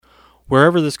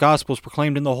Wherever this gospel is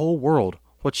proclaimed in the whole world,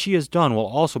 what she has done will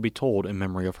also be told in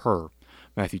memory of her.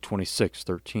 Matthew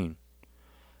 26:13.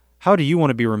 How do you want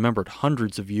to be remembered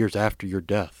hundreds of years after your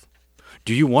death?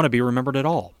 Do you want to be remembered at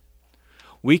all?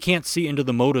 We can't see into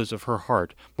the motives of her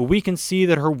heart, but we can see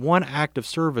that her one act of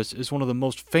service is one of the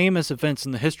most famous events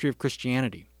in the history of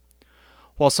Christianity.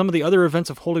 While some of the other events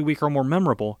of Holy Week are more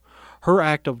memorable, her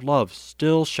act of love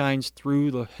still shines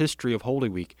through the history of Holy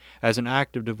Week as an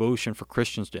act of devotion for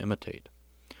Christians to imitate.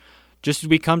 Just as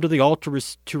we come to the altar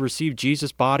to receive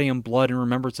Jesus' body and blood in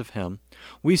remembrance of him,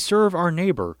 we serve our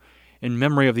neighbor in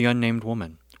memory of the unnamed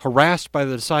woman, harassed by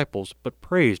the disciples, but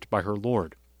praised by her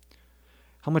Lord.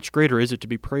 How much greater is it to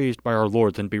be praised by our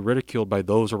Lord than to be ridiculed by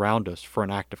those around us for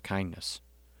an act of kindness?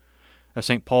 As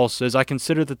St. Paul says, I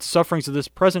consider that the sufferings of this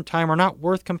present time are not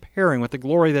worth comparing with the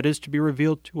glory that is to be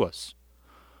revealed to us.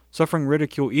 Suffering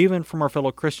ridicule even from our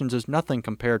fellow Christians is nothing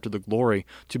compared to the glory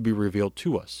to be revealed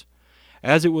to us,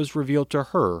 as it was revealed to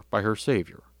her by her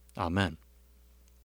Savior. Amen.